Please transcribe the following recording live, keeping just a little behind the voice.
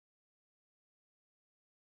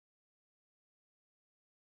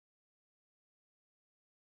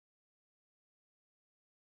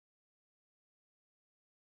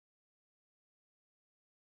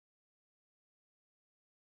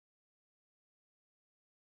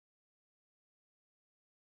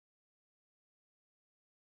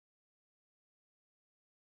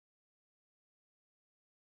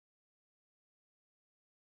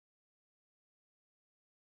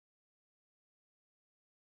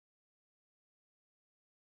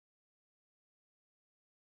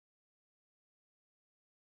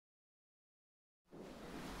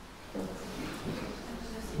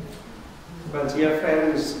dear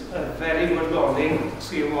friends, a very good morning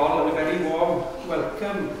to you all and a very warm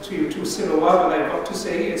welcome to you to Siloam. And I've got to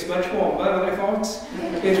say, it's much warmer than I thought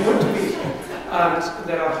it would be. And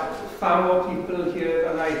there are far more people here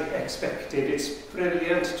than I expected. It's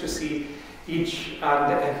brilliant to see each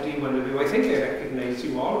and every one of you. I think I recognise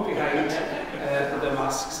you all behind the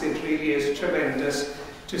masks. It really is tremendous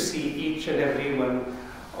to see each and every one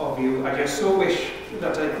of you. I just so wish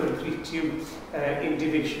that I could greet you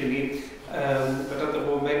individually, but at the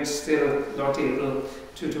moment still not able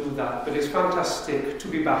to do that. But it's fantastic to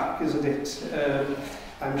be back, isn't it?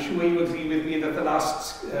 I'm sure you agree with me that the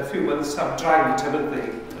last few months have dragged, haven't they?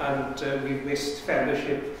 And we've missed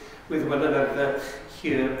fellowship with one another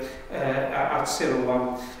here at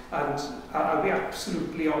Siloam. And I'll be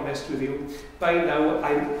absolutely honest with you, by now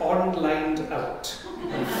I'm online out.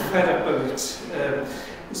 I'm fed up of it.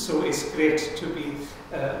 So it's great to be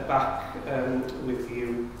back with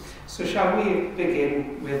you. So shall we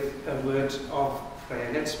begin with a word of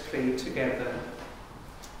prayer? Let's pray together.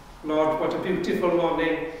 Lord, what a beautiful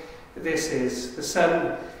morning this is. The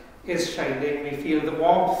sun is shining. We feel the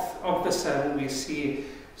warmth of the sun. We see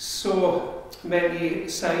so many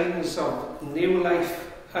signs of new life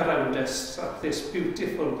around us at this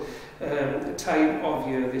beautiful time of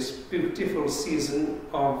year, this beautiful season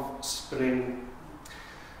of spring.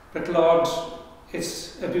 But Lord,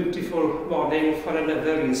 it's a beautiful morning for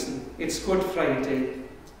another reason. It's Good Friday.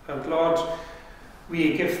 And Lord,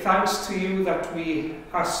 we give thanks to you that we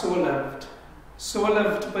are so loved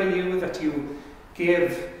by you that you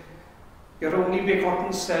gave your only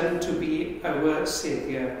begotten Son to be our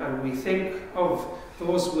Saviour. And we think of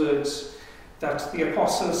those words that the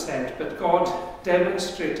Apostle said, but God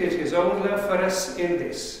demonstrated his own love for us in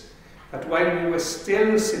this, that while we were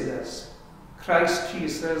still sinners, Christ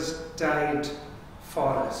Jesus died for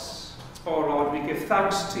us. Oh Lord, we give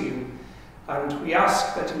thanks to you, and we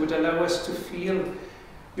ask that you would allow us to feel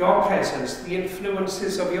your presence, the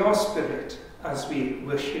influences of your Spirit, as we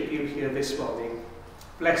worship you here this morning.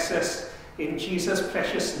 Bless us in Jesus'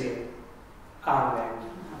 precious name. Amen.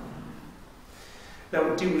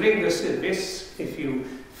 Now, during the service, if you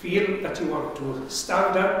feel that you want to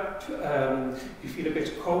stand up, you feel a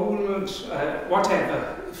bit cold,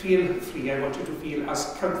 whatever, feel free. I want you to feel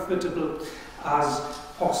as comfortable as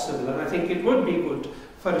possible. And I think it would be good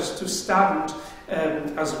for us to stand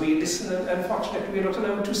as we listen. And unfortunately, we're not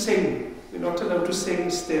allowed to sing. We're not allowed to sing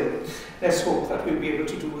still. Let's hope that we'll be able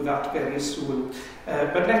to do that very soon.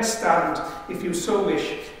 But let's stand, if you so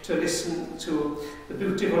wish, to listen to the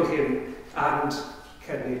beautiful hymn, And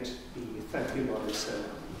Can It Be? Thank you, Morris.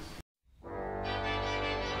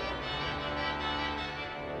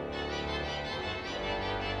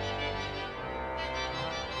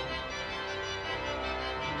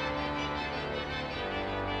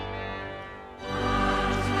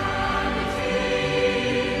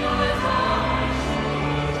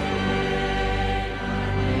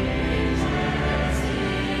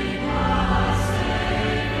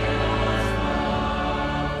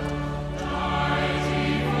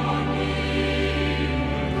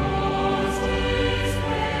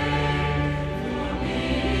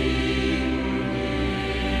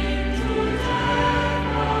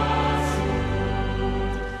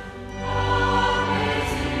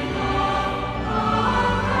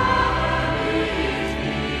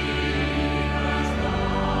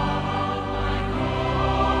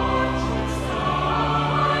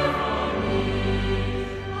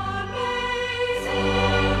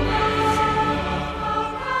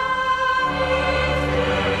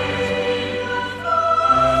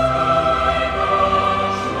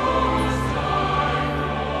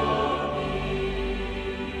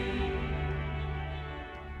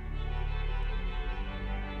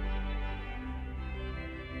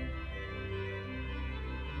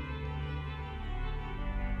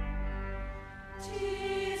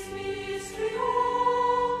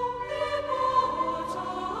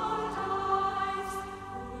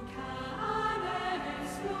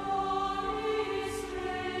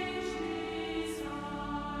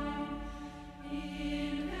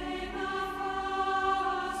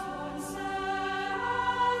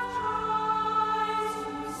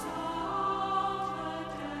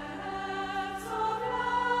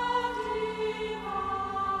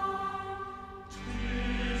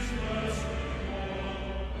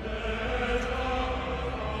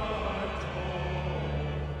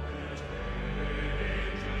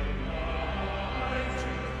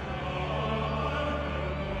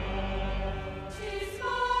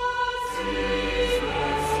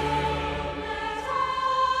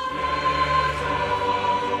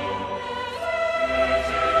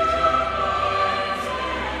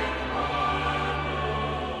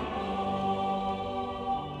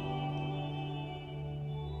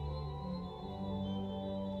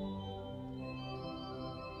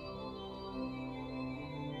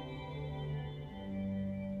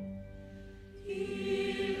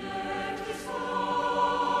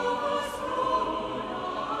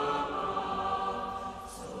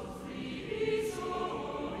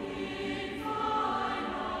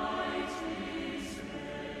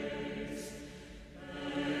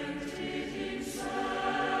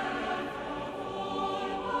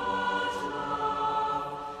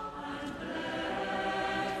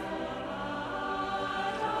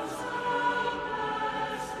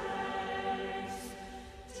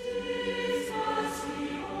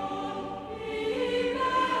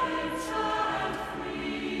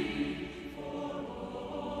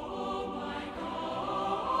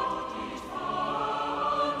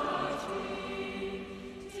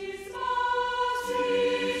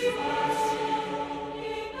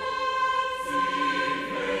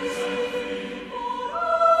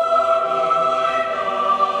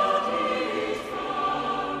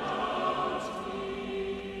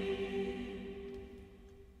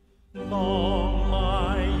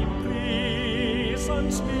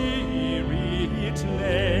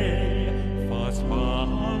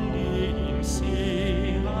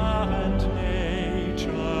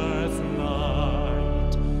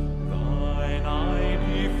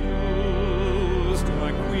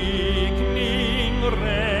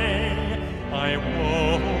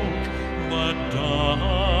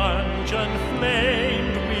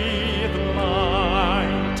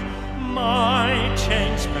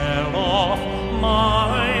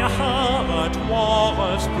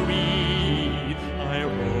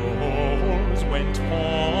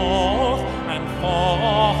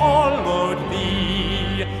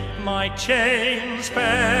 chains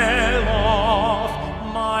fell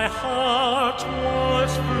off, my heart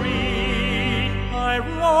was free. I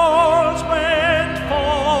rose, went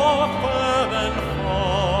forth, and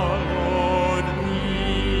followed thee.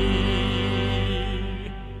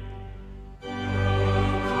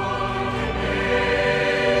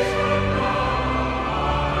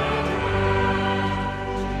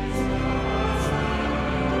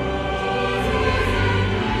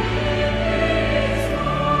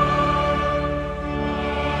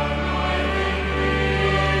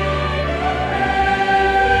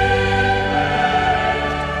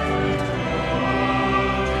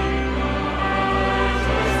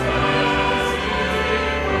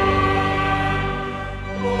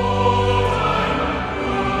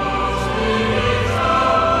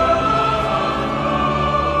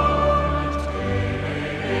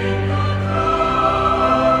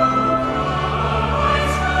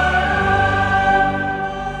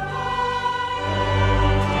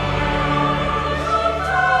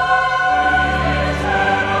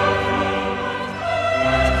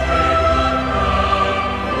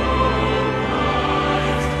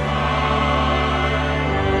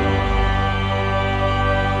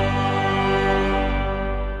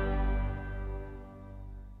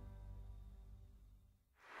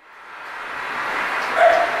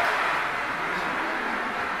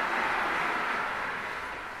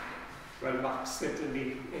 Well, Max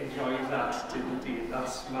certainly enjoyed that, didn't he?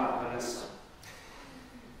 That's marvellous.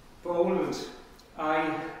 Bold,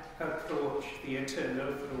 I approach the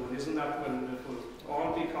eternal throne. Isn't that wonderful?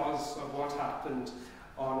 All because of what happened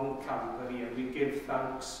on Calvary, and we give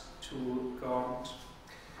thanks to God.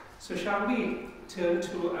 So shall we turn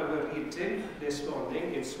to our reading this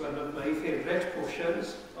morning? It's one of my favourite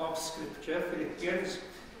portions of Scripture, Philippians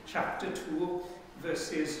chapter 2,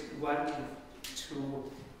 verses 1 to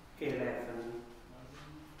 11.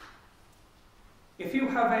 If you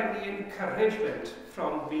have any encouragement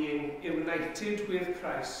from being united with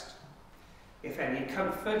Christ, if any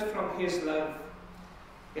comfort from his love,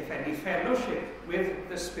 if any fellowship with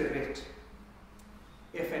the Spirit,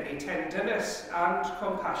 if any tenderness and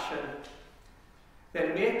compassion,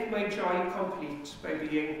 then make my joy complete by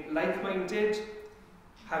being like-minded,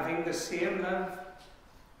 having the same love,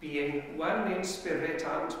 being one in spirit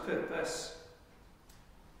and purpose.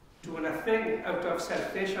 Do nothing out of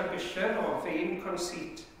selfish ambition or vain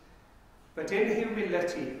conceit, but in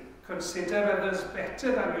humility consider others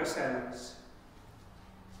better than yourselves.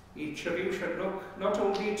 Each of you should look not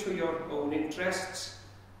only to your own interests,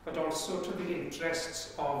 but also to the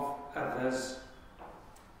interests of others.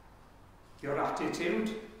 Your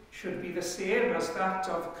attitude should be the same as that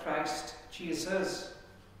of Christ Jesus,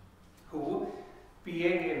 who,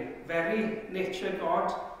 being in very nature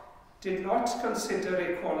God, did not consider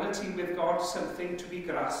equality with God something to be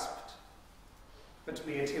grasped, but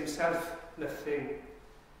made himself nothing,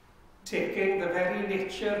 taking the very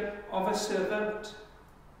nature of a servant,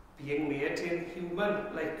 being made in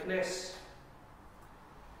human likeness,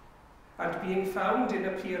 and being found in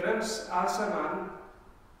appearance as a man,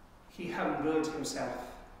 he humbled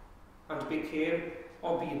himself and became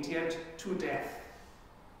obedient to death,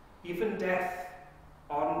 even death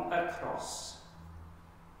on a cross.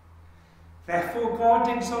 Therefore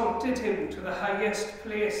God exalted him to the highest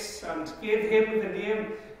place and gave him the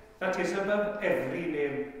name that is above every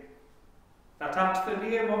name, that at the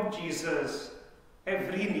name of Jesus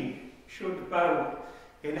every knee should bow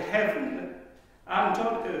in heaven and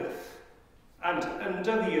on earth and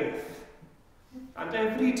under the earth, and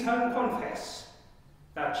every tongue confess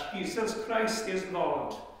that Jesus Christ is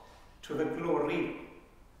Lord, to the glory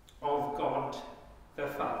of God the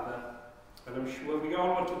Father. And I'm sure we all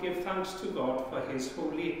want to give thanks to God for his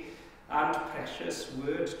holy and precious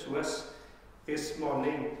word to us this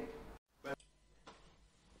morning.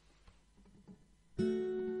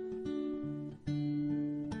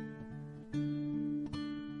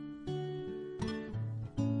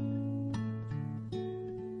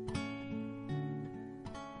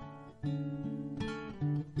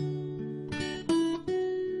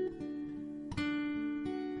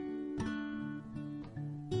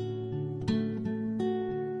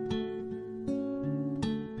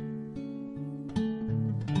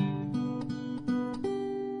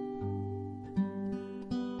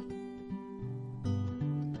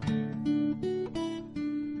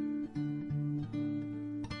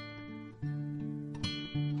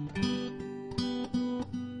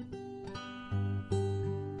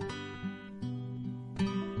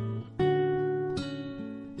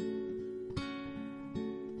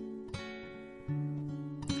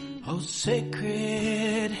 O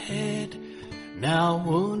sacred head, now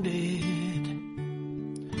wounded,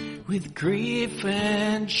 with grief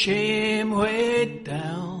and shame weighed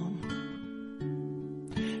down,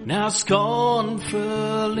 now scornfully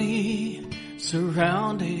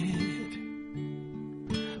surrounded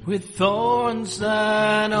with thorns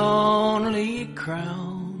thine only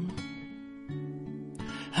crown.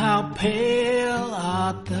 How pale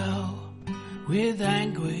art thou with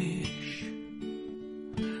anguish,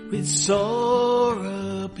 with sore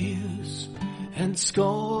abuse and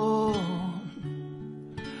scorn.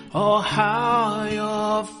 Oh, how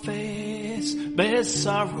your face bears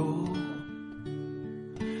sorrow,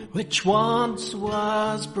 which once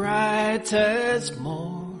was bright as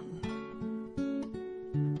morn.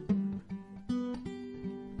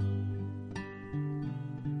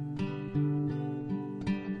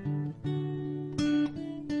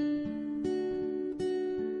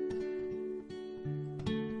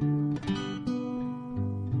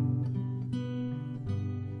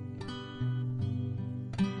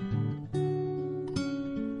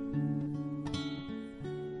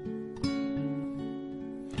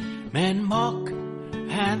 Men mock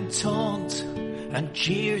and taunt and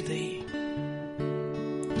jeer thee,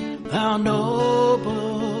 thou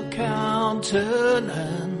noble countenance,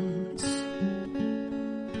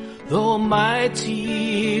 though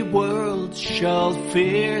mighty worlds shall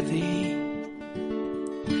fear thee,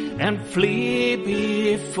 and flee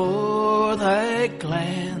before thy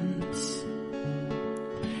glance.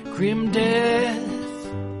 Grim death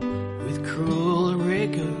with cruel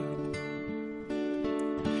rigour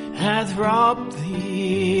hath robbed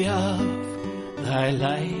thee of thy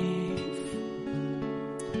life.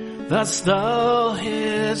 Thus thou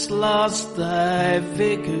hast lost thy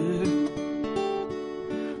vigour,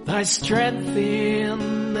 thy strength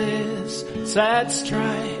in this sad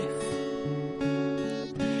strife.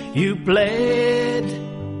 You bled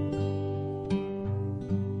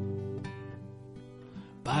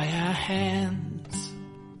by our hands,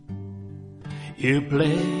 you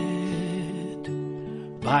bled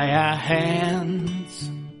by our hands,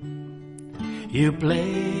 you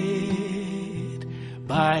bled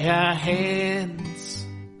by our hands,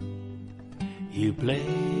 you bled.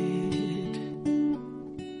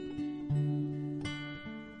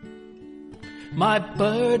 My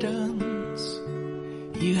burdens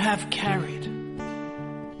you have carried,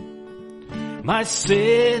 my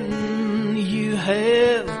sin you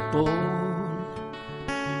have borne.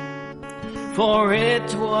 For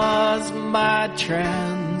it was my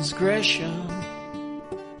transgression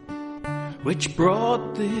which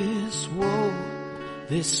brought this woe,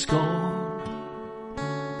 this scorn.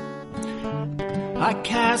 I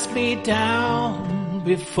cast me down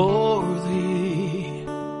before thee,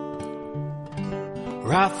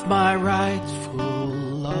 wrath my rightful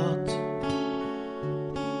lot.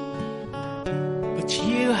 But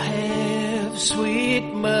you have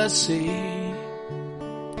sweet mercy,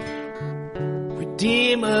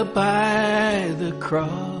 Redeemer by the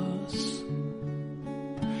cross.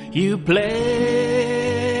 You bled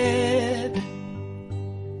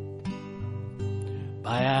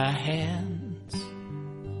by our hands,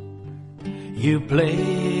 you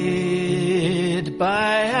bled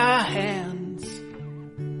by our hands,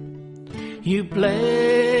 you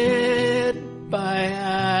bled by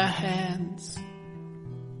our hands,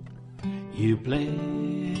 you bled.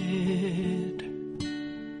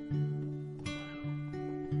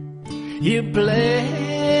 You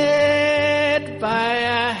bled by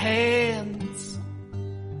our hands,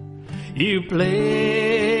 you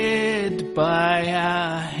bled by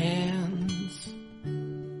our hands,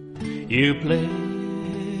 you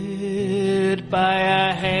bled by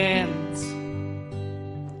our hands,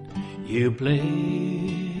 you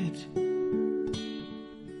bled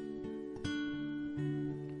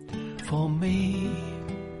for me.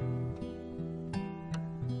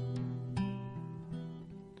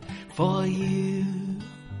 For you,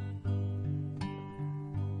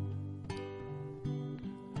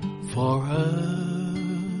 for us,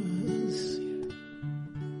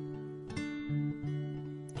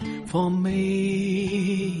 for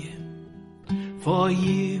me, for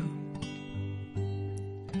you,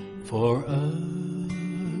 for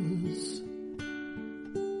us,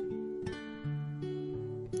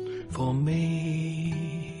 for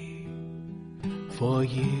me, for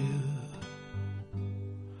you,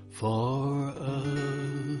 for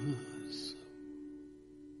us.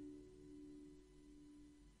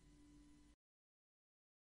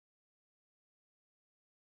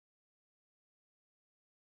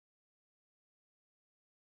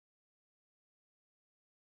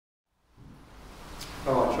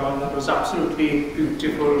 Oh, John, that was absolutely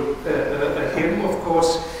beautiful. A hymn, of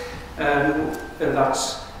course, and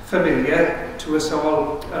that's familiar to us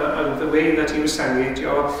all, and the way that you sang it,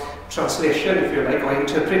 your translation, if you like, or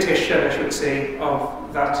interpretation, I should say,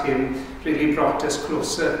 of that hymn really brought us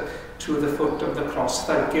closer to the foot of the cross.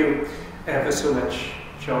 Thank you ever so much,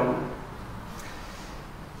 John.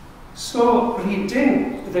 So,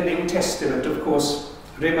 reading the New Testament, of course,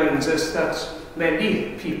 reminds us that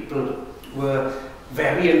many people were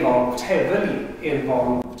very involved, heavily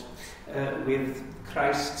involved with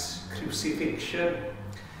Christ's crucifixion.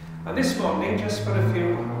 And this morning, just for a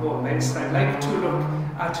few moments, I'd like to look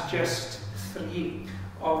at just 3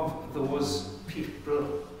 of those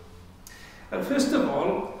people. And first of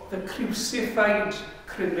all, the crucified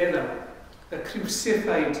criminal. The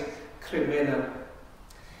crucified criminal.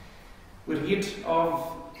 We read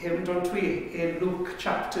of him, don't we, in Luke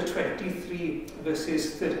chapter 23,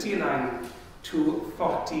 verses 39 to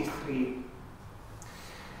 43.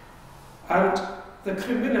 And the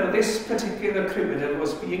criminal, this particular criminal,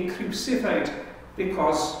 was being crucified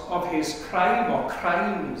because of his crime or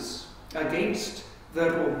crimes against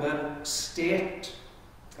the Roman state.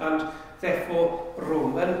 And therefore,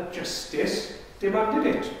 Roman justice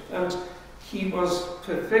demanded it. And he was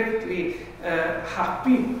perfectly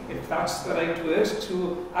happy, if that's the right word,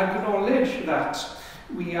 to acknowledge that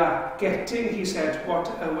we are getting, he said, what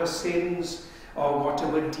our sins or what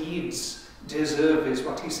our deeds deserve, is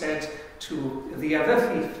what he said to the other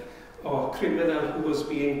thief or criminal who was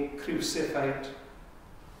being crucified.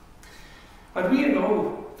 And we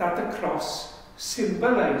know that the cross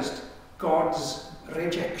symbolized God's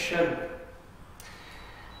rejection.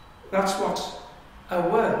 That's what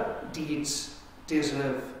our deeds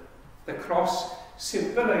deserve. The cross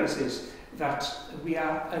symbolizes that we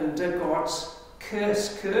are under God's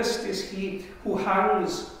curse. Cursed is he who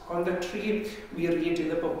hangs on the tree, we read in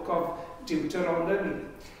the book of Deuteronomy.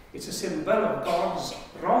 It's a symbol of God's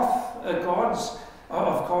wrath,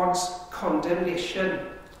 of God's condemnation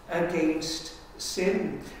against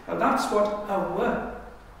sin. And that's what our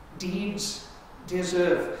deeds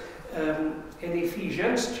deserve. In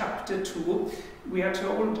Ephesians chapter 2, we are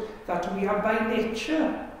told that we are by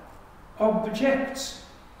nature objects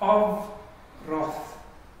of wrath.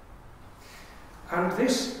 And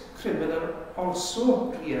this criminal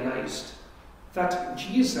also realized that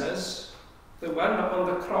Jesus, the one on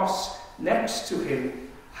the cross next to him,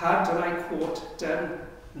 had, and I quote, done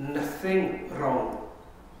nothing wrong.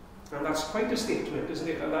 And that's quite a statement, isn't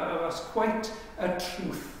it? And that's quite a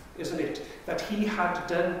truth, isn't it? That he had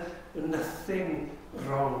done nothing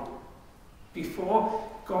wrong. Before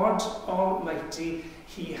God Almighty,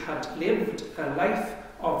 he had lived a life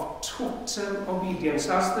of total obedience.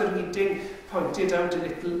 As the reading pointed out a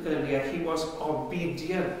little earlier, he was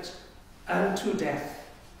obedient unto death,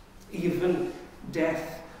 even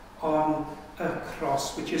death on a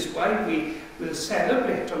cross, which is why we will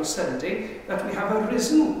celebrate on Sunday that we have a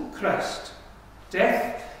risen Christ.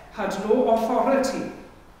 Death had no authority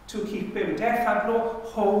to keep him. Death had no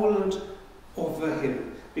hold over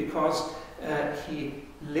him, because he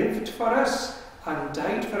lived for us and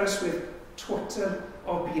died for us with total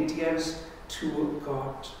obedience to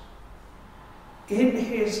God. In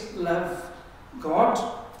his love, God,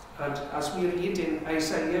 and as we read in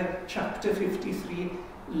Isaiah chapter 53,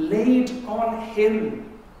 laid on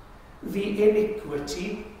him the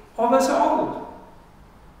iniquity of us all.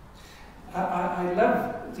 I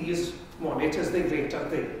love these monitors, they're great, aren't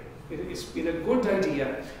they? It's been a good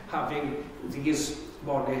idea having these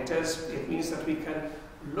monitors. It means that we can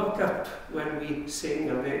look up when we sing,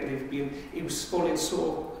 and they've been useful in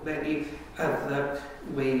so many other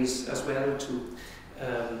ways as well, to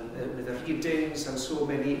with the readings and so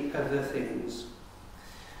many other things.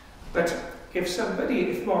 But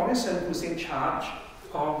if Morrison was in charge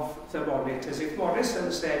of the monitors, if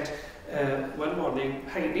Morrison said one morning,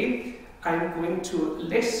 Heini, I'm going to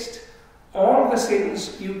list all the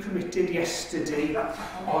sins you committed yesterday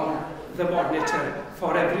on the monitor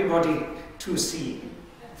for everybody to see.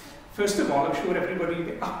 First of all, I'm sure everybody would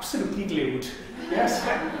be absolutely glued. Yes,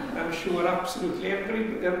 I'm sure absolutely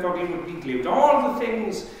everybody would be glued. All the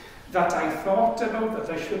things that I thought about that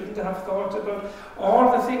I shouldn't have thought about,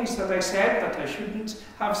 all the things that I said that I shouldn't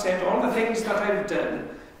have said, all the things that I've done,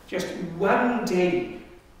 just one day.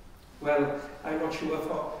 Well, I'm not sure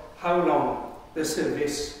for how long the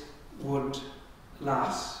service would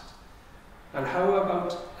last. And how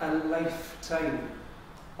about a lifetime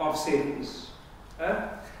of sins?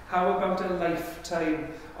 How about a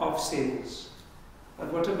lifetime of sins?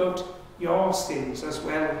 And what about your sins as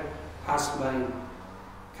well as mine?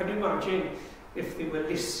 Can you imagine if they were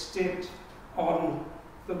listed on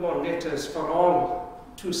the monitors for all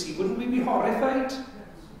to see? Wouldn't we be horrified?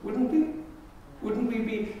 Wouldn't we? Wouldn't we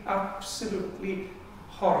be absolutely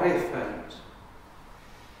horrified?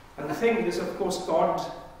 And the thing is, of course, God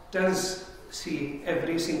does see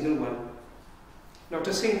every single one. Not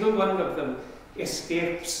a single one of them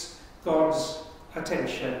escapes God's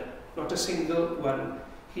attention. Not a single one.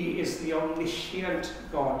 He is the omniscient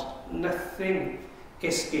God. Nothing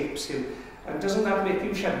escapes him. And doesn't that make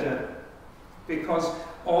you shudder? Because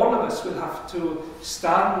all of us will have to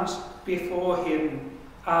stand before him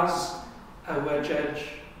as our judge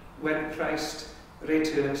when Christ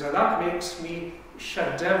returns. And that makes me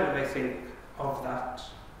shudder when I think of that.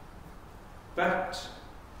 But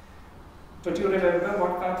do you remember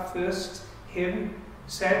what that first hymn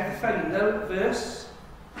said, the final verse?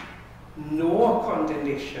 No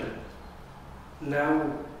condemnation,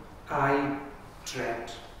 now I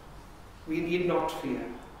dread. We need not fear.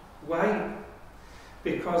 Why?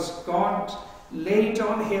 Because God laid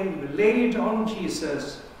on him, laid on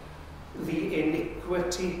Jesus, the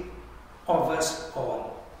iniquity of us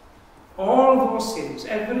all. All those sins,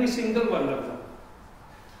 every single one of them.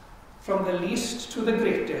 From the least to the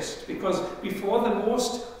greatest, because before the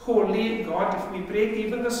most holy God, if we break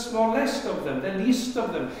even the smallest of them, the least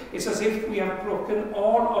of them, it's as if we have broken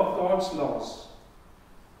all of God's laws.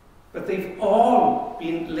 But they've all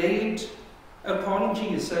been laid upon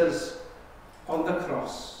Jesus on the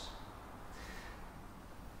cross.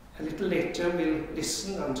 A little later we'll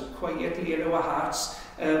listen and quietly in our hearts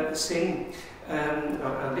sing,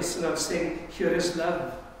 listen and sing, "Here is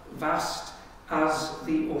love, vast as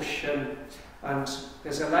the ocean." And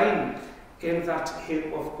there's a line in that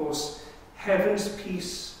hymn, of course, "Heaven's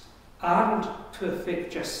peace and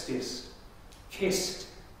perfect justice kissed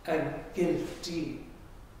a guilty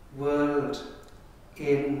world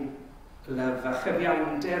in love." A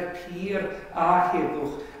chyfiawnder pur a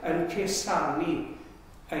heddwch yn cusanu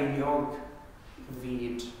euog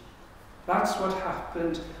fyd. That's what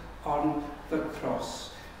happened on the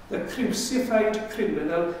cross. The crucified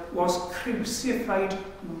criminal was crucified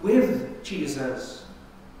with Jesus.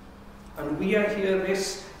 And we are here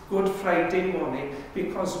this Good Friday morning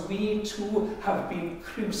because we too have been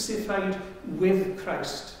crucified with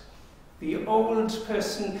Christ. The old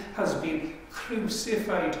person has been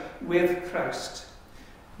crucified with Christ.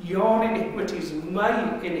 Your iniquities,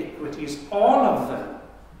 my iniquities, all of them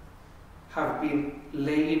have been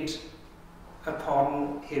laid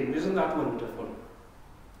upon him. Isn't that wonderful?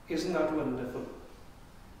 Isn't that wonderful?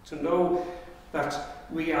 To know that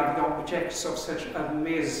we are the objects of such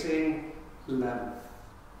amazing love.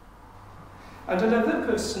 And another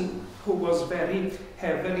person who was very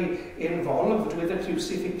heavily involved with the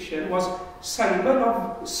crucifixion was Simon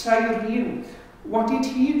of Cyrene. What did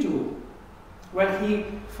he do? Well, he,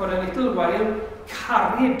 for a little while,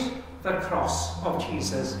 carried the cross of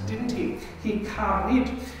Jesus, didn't he? He carried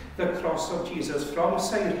the cross of Jesus from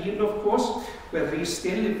Cyrene, of course. Whether he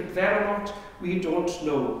still lived there or not, we don't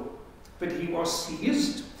know. But he was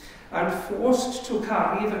seized and forced to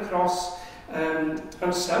carry the cross, and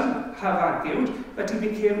some have argued that he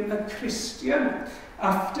became a Christian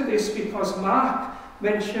after this, because Mark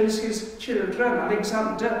mentions his children,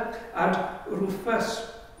 Alexander and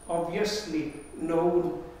Rufus, obviously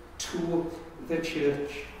known to the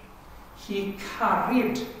church. He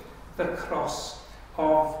carried the cross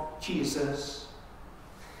of Jesus.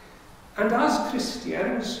 And as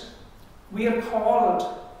Christians, we are called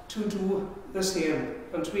to do the same,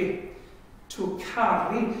 aren't we? To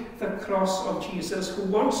carry the cross of Jesus. Who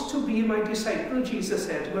wants to be my disciple, Jesus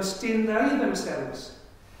said, must deny themselves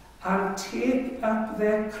and take up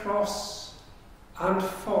their cross and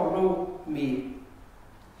follow me.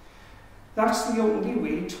 That's the only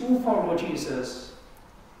way to follow Jesus,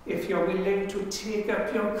 if you're willing to take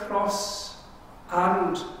up your cross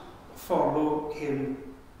and follow him.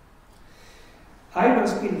 I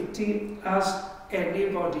was guilty as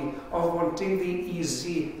anybody of wanting the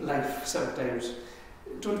easy life sometimes.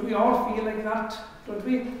 Don't we all feel like that? Don't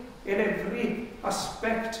we? In every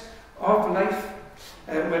aspect of life.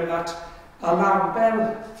 When that alarm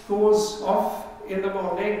bell goes off in the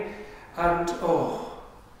morning and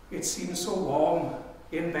it seems so warm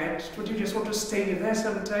in bed. Don't you just want to stay there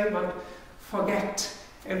sometime and forget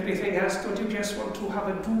everything else? Don't you just want to have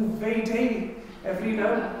a duvet day every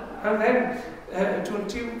now and then?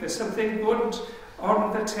 Don't you? There's something good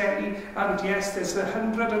on the telly, and yes, there's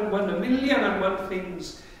 1,001,000,001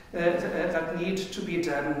 things that need to be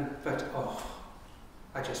done, but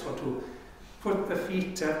I just want to put the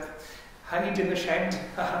feet up, hide in the shed,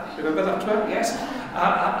 remember that one? Yes,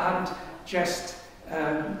 and just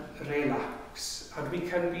relax. And we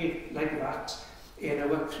can be like that in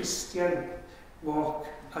our Christian walk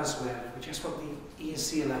as well. We just want the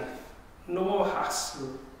easy life. no hassle,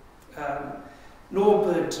 no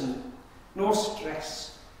burden, no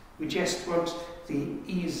stress. We just want the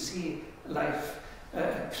easy life,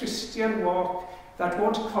 a Christian walk that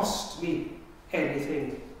won't cost me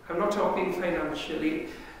anything. I'm not talking financially,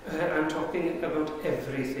 I'm talking about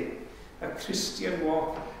everything. A Christian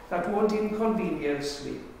walk that won't inconvenience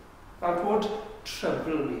me, that won't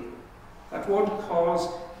trouble me, that won't cause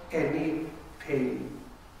any pain.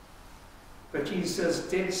 But Jesus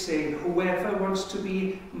did say, whoever wants to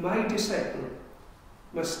be my disciple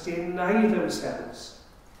must deny themselves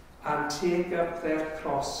and take up their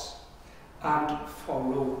cross and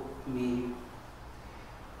follow me.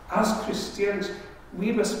 As Christians,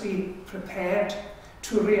 we must be prepared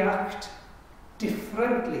to react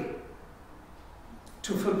differently.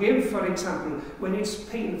 To forgive, for example, when it's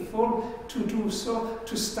painful to do so,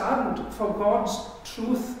 to stand for God's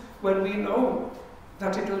truth when we know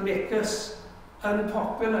that it'll make us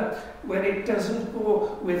unpopular, when it doesn't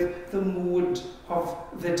go with the mood of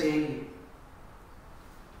the day.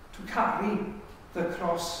 To carry the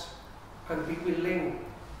cross and be willing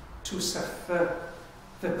to suffer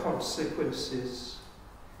the consequences.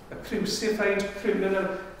 A crucified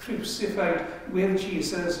criminal, crucified with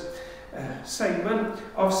Jesus. Simon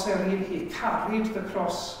of Cyrene, he carried the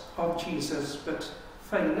cross of Jesus. But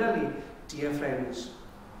finally, dear friends,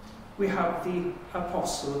 we have the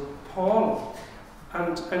Apostle Paul.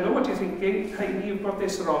 And I know what you're thinking, Heini, you've got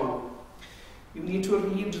this wrong. You need to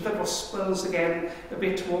read the Gospels again a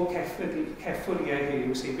bit more carefully, I hear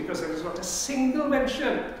you say, because there is not a single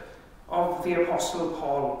mention of the Apostle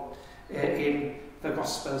Paul in the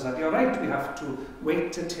Gospels. And you're right, we have to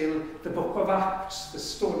wait until the book of Acts, the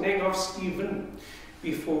stoning of Stephen,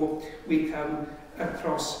 before we come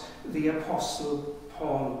across the Apostle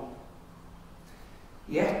Paul.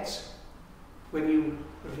 Yet, when you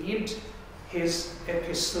read his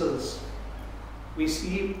epistles, we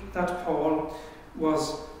see that Paul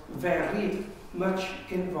was very much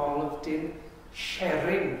involved in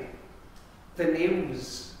sharing the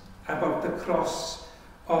news about the cross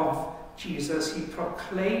of Jesus. He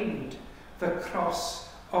proclaimed the cross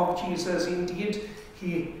of Jesus. Indeed,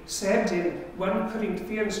 he said in 1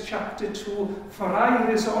 Corinthians chapter 2, "For I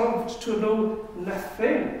resolved to know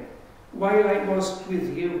nothing while I was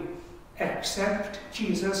with you, except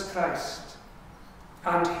Jesus Christ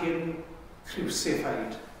and him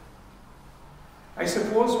crucified." I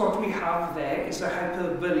suppose what we have there is a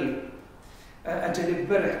hyperbole, a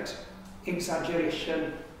deliberate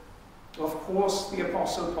exaggeration. Of course, the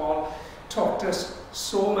Apostle Paul taught us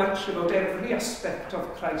so much about every aspect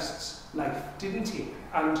of Christ's life, didn't he?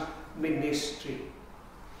 And ministry.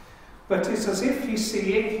 But it's as if he's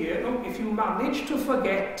saying here, look, if you manage to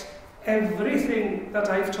forget everything that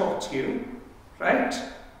I've taught you, right?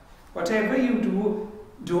 Whatever you do,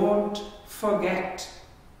 don't forget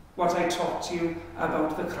what I taught you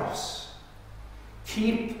about the cross.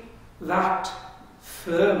 Keep that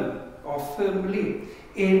firmly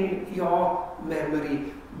in your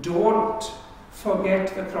memory. Don't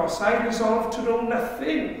forget the cross. I resolved to know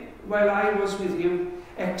nothing while I was with you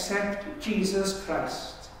except Jesus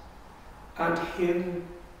Christ and him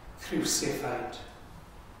crucified.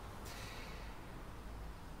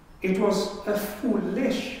 It was a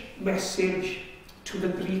foolish message to the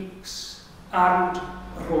Greeks and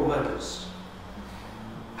Romans.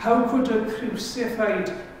 How could a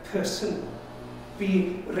crucified person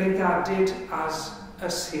be regarded as a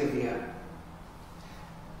saviour?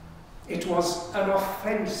 It was an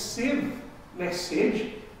offensive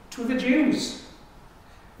message to the Jews.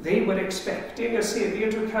 They were expecting a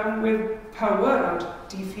saviour to come with power and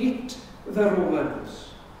defeat the Romans.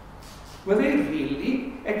 Were they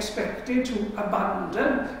really expected to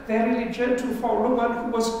abandon their religion to follow one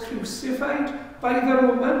who was crucified by the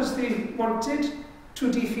Romans they wanted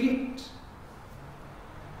to defeat?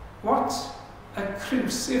 What? A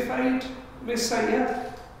crucified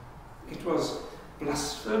Messiah? It was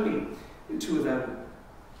blasphemy to them.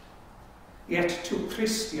 Yet to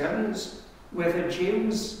Christians, whether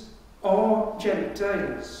Jews or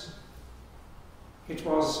Gentiles, it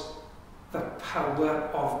was the power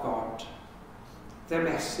of God. The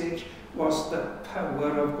message was the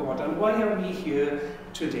power of God. And why are we here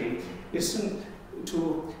today? Listen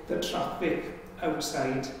to the traffic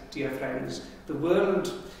outside, dear friends. The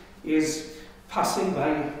world is passing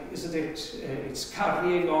by, isn't it? It's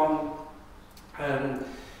carrying on,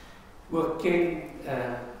 working,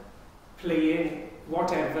 playing,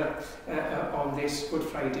 whatever, on this Good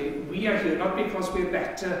Friday. We are here not because we're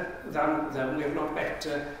better than them. We're not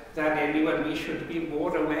better than anyone. We should be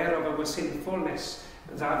more aware of our sinfulness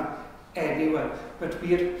than anyone. But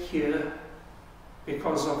we're here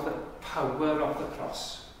because of the power of the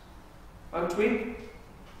cross. Aren't we?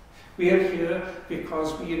 We are here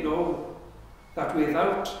because we know that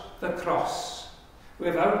without the cross,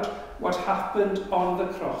 without what happened on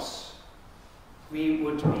the cross, we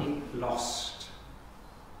would be lost.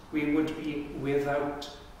 We would be without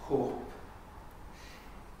hope.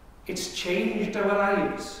 It's changed our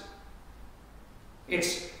lives.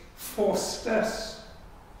 It's forced us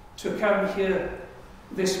to come here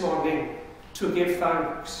this morning to give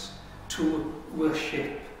thanks, to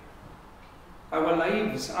worship. Our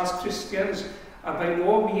lives as Christians are by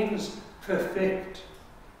no means perfect.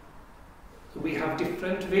 We have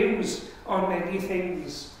different views on many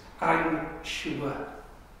things, I'm sure.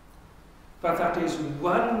 But that is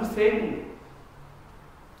one thing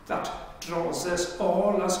that draws us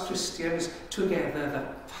all as Christians together,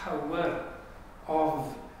 the power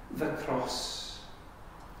of the cross,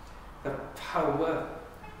 the power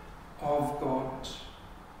of God.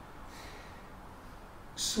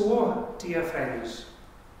 So, dear friends,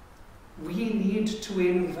 we need to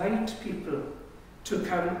invite people to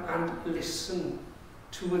come and listen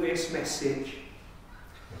to this message.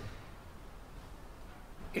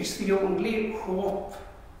 It's the only hope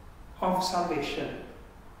of salvation.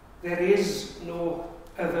 There is no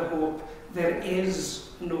other hope. There is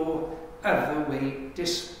no other way,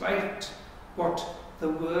 despite what the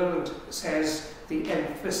world says, the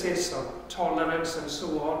emphasis on tolerance and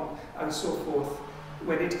so on and so forth.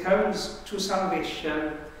 When it comes to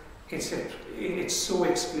salvation, it's so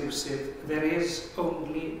exclusive. There is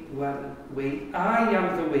only one way. I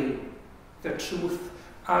am the way, the truth,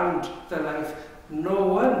 and the life. No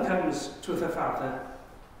one comes to the Father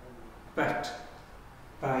but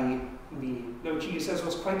by me. Now, Jesus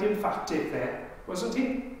was quite emphatic there, wasn't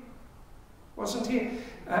he? Wasn't he?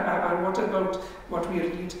 And what about what we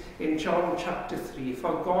read in John chapter 3?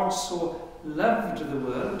 For God so loved the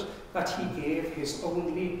world that he gave his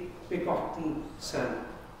only begotten Son,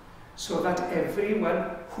 so that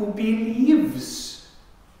everyone who believes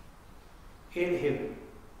in him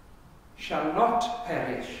shall not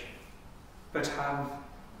perish, but have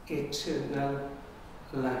eternal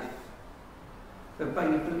life. The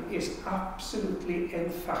Bible is absolutely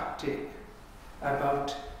emphatic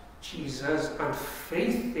about Jesus and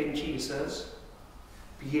faith in Jesus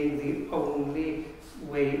being the only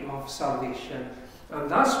way of salvation. And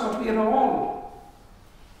that's what we are all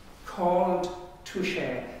called to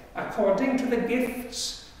share, according to the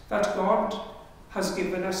gifts that God has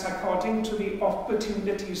given us, according to the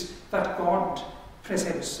opportunities that God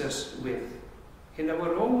presents us with. In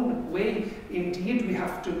our own way, indeed, we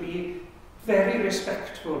have to be very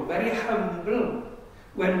respectful, very humble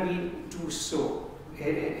when we do so.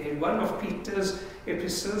 In one of Peter's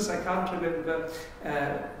epistles, I can't remember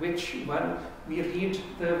which one, we read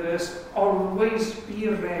the verse, always be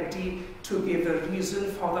ready to give a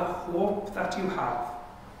reason for the hope that you have.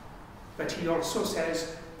 But he also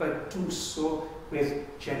says, but do so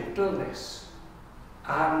with gentleness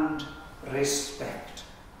and respect.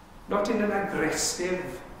 Not in an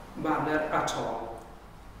aggressive manner at all,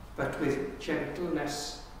 but with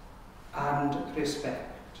gentleness and respect.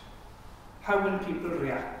 How will people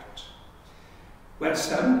react? Well,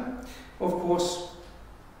 some, of course,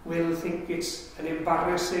 will think it's an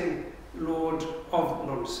embarrassing load of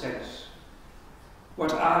nonsense.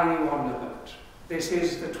 What are you on about? This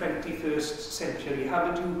is the 21st century.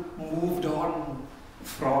 Haven't you moved on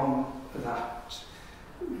from that?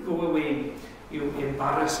 Go away, you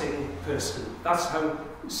embarrassing person. That's how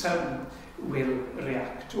some will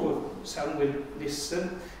react, or some will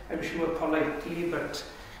listen, I'm sure politely, but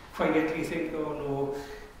quietly think, oh no,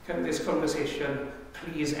 can this conversation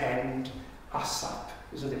please end ASAP,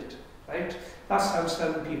 isn't it? Right? That's how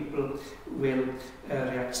some people will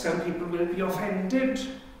react. Some people will be offended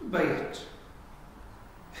by it.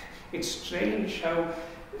 It's strange how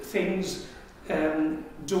things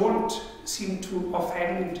don't seem to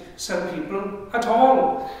offend some people at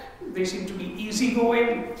all. They seem to be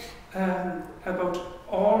easygoing about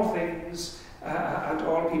all things and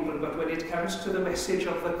all people, but when it comes to the message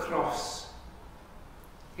of the cross,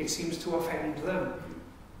 it seems to offend them.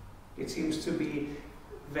 It seems to be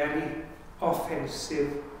very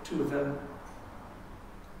offensive to them.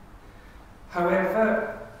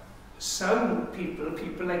 However, some people,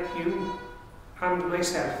 people like you and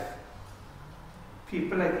myself,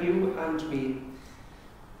 people like you and me,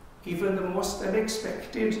 even the most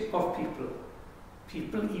unexpected of people,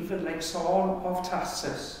 people even like Saul of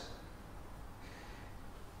Tarsus,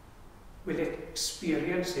 will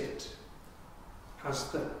experience it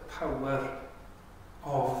as the power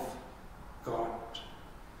of God.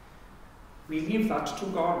 We leave that to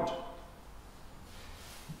God.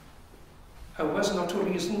 Ours not to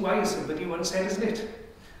reason why, somebody once said, isn't it?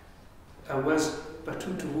 Ours but to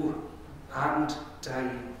do and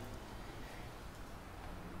die.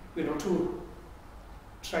 We're not to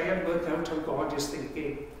try and work out how God is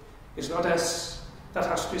thinking. It's not us that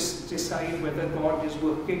has to decide whether God is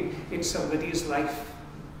working in somebody's life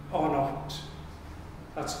or not.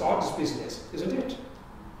 That's God's business, isn't it?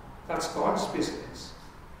 That's God's business.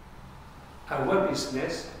 Our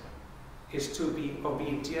business is to be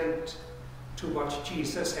obedient to what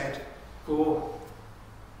Jesus said. Go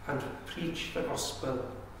and preach the gospel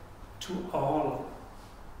to all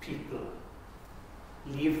people.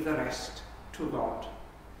 Leave the rest to God.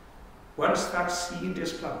 Once that seed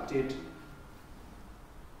is planted,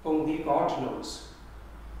 only God knows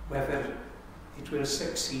whether it will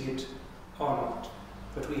succeed or not.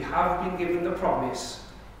 But we have been given the promise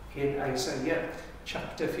in Isaiah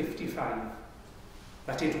chapter 55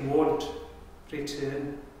 that it won't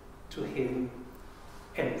return to him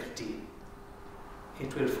empty.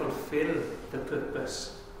 It will fulfill the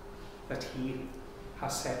purpose that he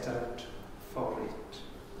has set out for it.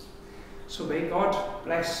 So may God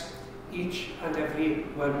bless each and every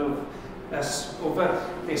one of us over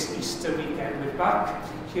this Easter weekend. We're back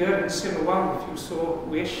here in Siloam, if you so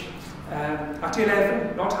wish, at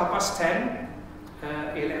 11, not 10:30,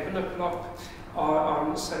 11 o'clock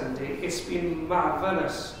on Sunday. It's been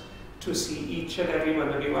marvellous to see each and every one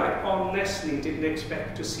of you. I honestly didn't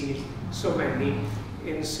expect to see so many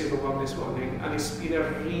in Siloam this morning, and it's been a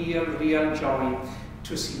real joy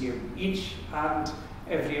to see you, each and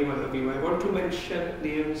every one of you. I want to mention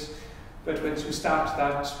names, but once you start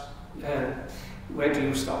that, where do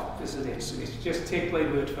you stop, isn't it? So just take my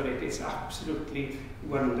word for it. It's absolutely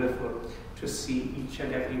wonderful to see each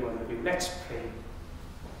and every one of you. Let's pray.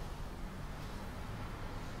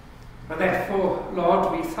 And therefore,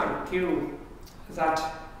 Lord, we thank you that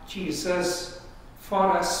Jesus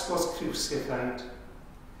for us was crucified,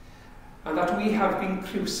 and that we have been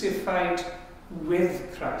crucified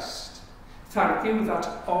with Christ. Thank you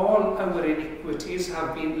that all our iniquities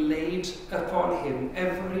have been laid upon him,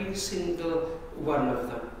 every single one of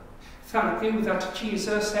them. Thank you that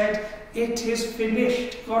Jesus said, "It is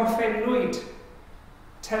finished, gorffennwyd,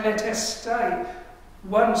 tetelestai,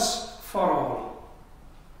 once for all."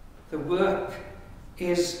 The work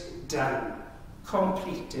is done,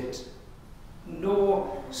 completed,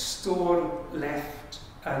 no stone left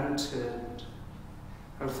unturned.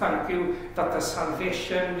 And thank you that the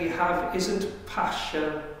salvation we have isn't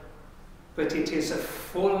partial, but it is a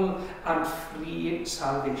full and free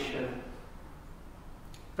salvation.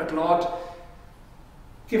 But Lord,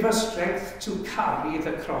 give us strength to carry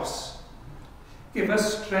the cross. Give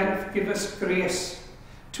us strength, give us grace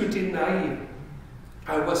to deny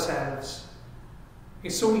ourselves.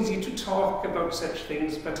 It's so easy to talk about such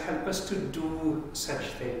things, but help us to do such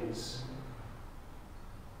things.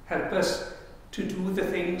 Help us to do the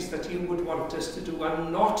things that you would want us to do,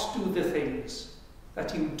 and not do the things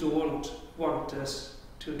that you don't want us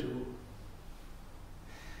to do.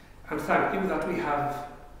 And thank you that we have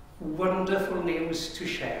wonderful news to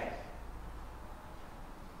share.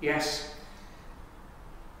 Yes,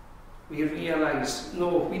 we realise,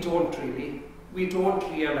 no, we don't really. We don't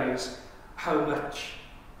realise how much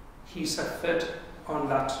he suffered on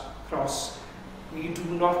that cross. We do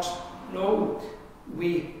not know.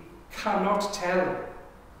 We cannot tell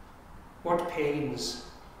what pains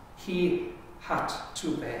he had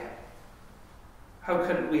to bear. How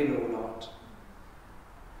can we know, Lord?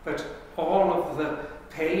 But all of the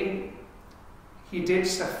pain he did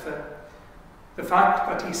suffer, the fact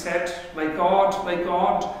that he said, my God,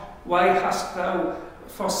 why hast thou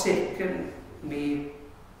forsaken me?"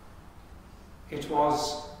 It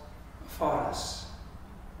was for us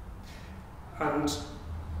and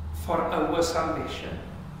for our salvation.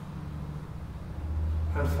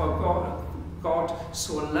 And for God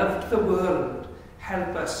so loved the world.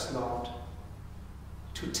 Help us, Lord,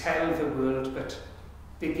 to tell the world, but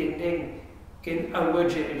beginning in our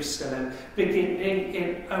Jerusalem, beginning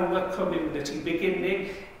in our community,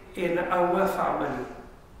 beginning in our family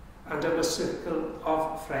and our circle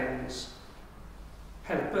of friends.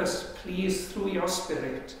 Help us, please, through your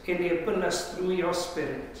Spirit, enable us through your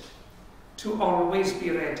Spirit to always be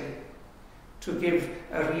ready to give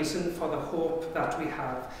a reason for the hope that we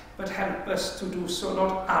have. But help us to do so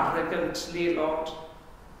not arrogantly, Lord,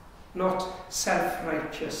 not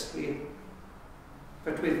self-righteously,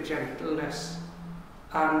 but with gentleness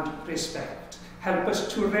and respect. Help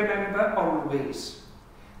us to remember always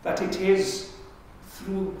that it is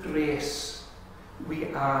through grace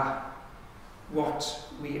we are what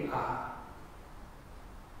we are.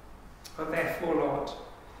 And therefore, Lord,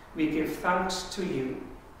 we give thanks to you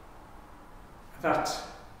that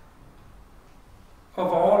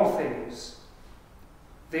of all things,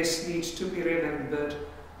 this needs to be remembered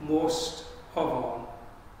most of all.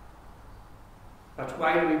 That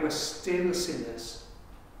while we were still sinners,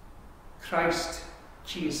 Christ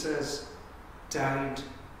Jesus died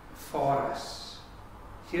for us.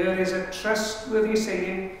 Here is a trustworthy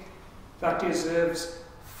saying that deserves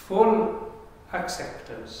full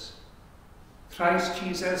acceptance. Christ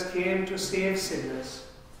Jesus came to save sinners,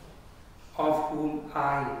 of whom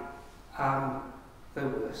I am the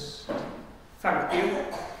worst. Thank you.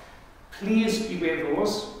 Please be with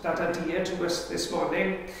those that are dear to us this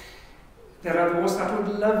morning. There are those that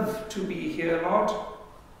would love to be here, Lord,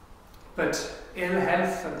 but ill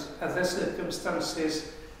health and other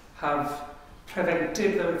circumstances have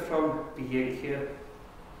prevented them from being here.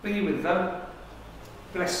 Be with them,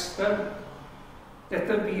 bless them, let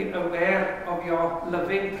them be aware of your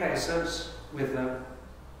loving presence with them.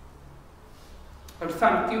 And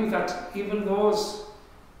thank you that even those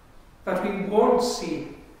that we won't see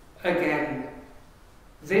again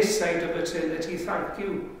this side of eternity, thank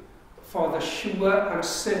you for the sure and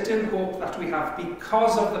certain hope that we have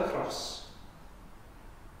because of the cross.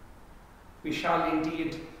 We shall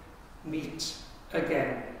indeed meet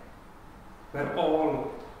again, where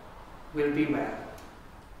all will be well.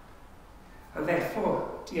 And therefore,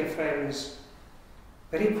 dear friends,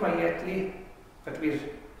 very quietly, but we're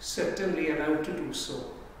certainly allowed to do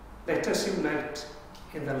so, let us unite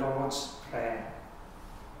in the Lord's Prayer.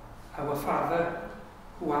 Our Father,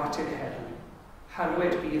 who art in heaven,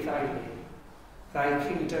 hallowed be thy name. Thy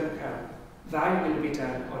kingdom come, thy will be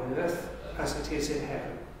done on earth as it is in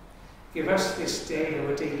heaven. Give us this day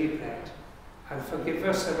our daily bread, and forgive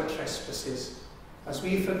us our trespasses, as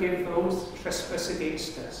we forgive those who trespass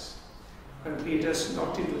against us. And lead us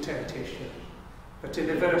not into temptation, but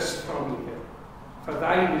deliver us from evil. For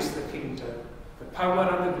thine is the kingdom, the power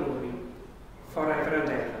and the glory, forever and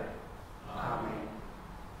ever. Amen.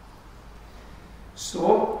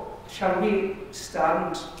 So, shall we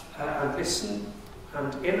stand and listen,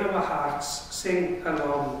 and in our hearts sing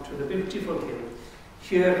along to the beautiful hymn,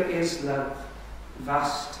 Here is Love,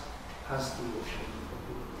 Vast as the Ocean.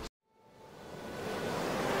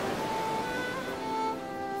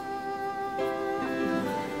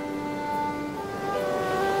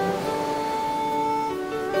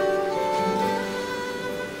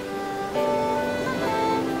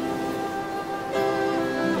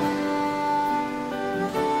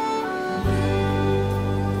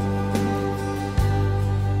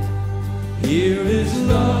 Here is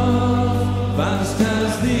love, vast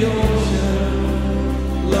as the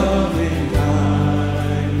ocean, loving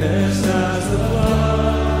kindness as the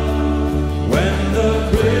flood. When the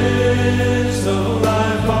Prince of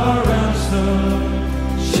life, our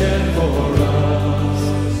ransom, shed for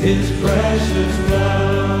us his precious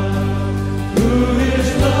blood. Who his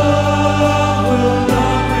love will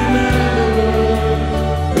not remember,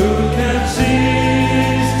 who can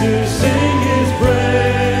cease to sing his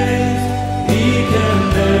praise. He can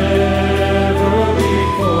never be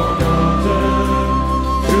forgotten.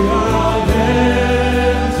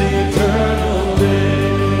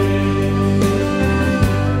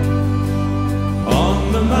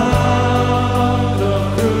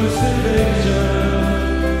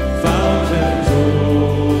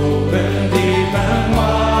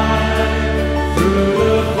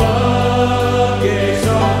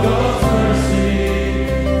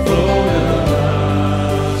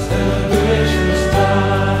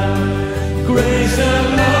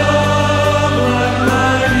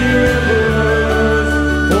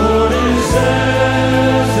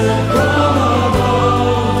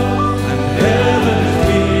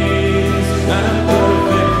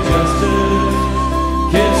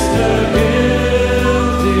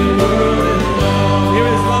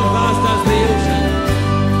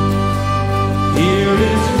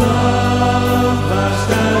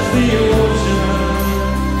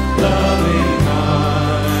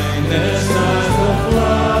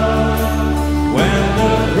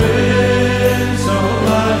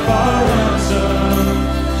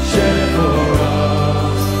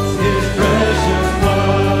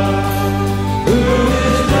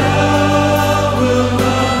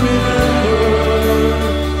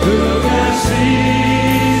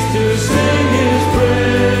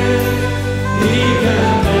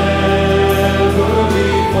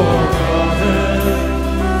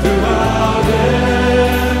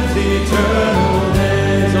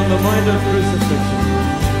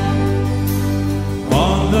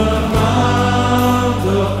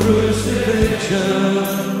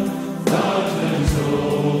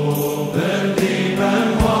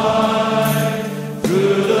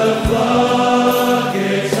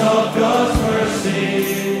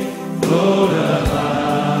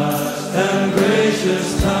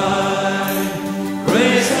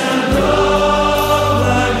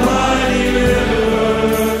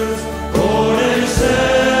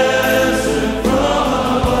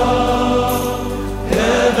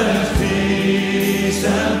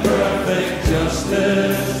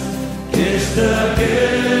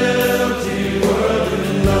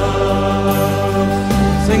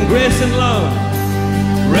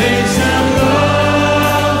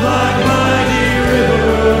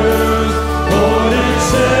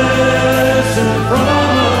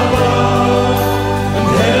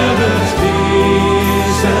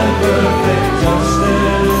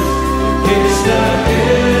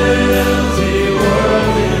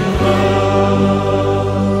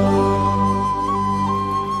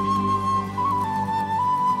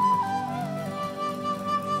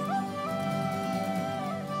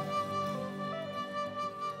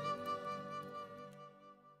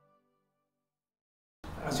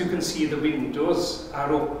 you can see, the windows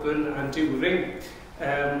are open and during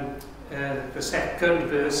the second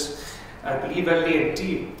verse, I believe a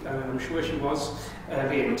lady, I'm sure she was a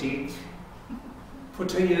lady,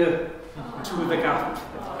 put her ear to the gap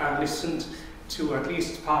and listened to at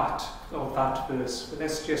least part of that verse. But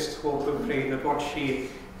let's just hope and pray that what she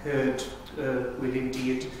heard will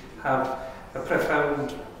indeed have a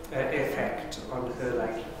profound effect on her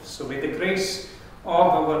life. So may the grace of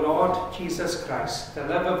our Lord Jesus Christ, the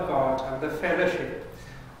love of God, and the fellowship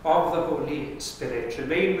of the Holy Spirit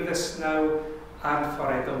remain with us now and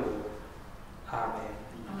forevermore. Amen.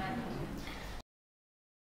 Amen.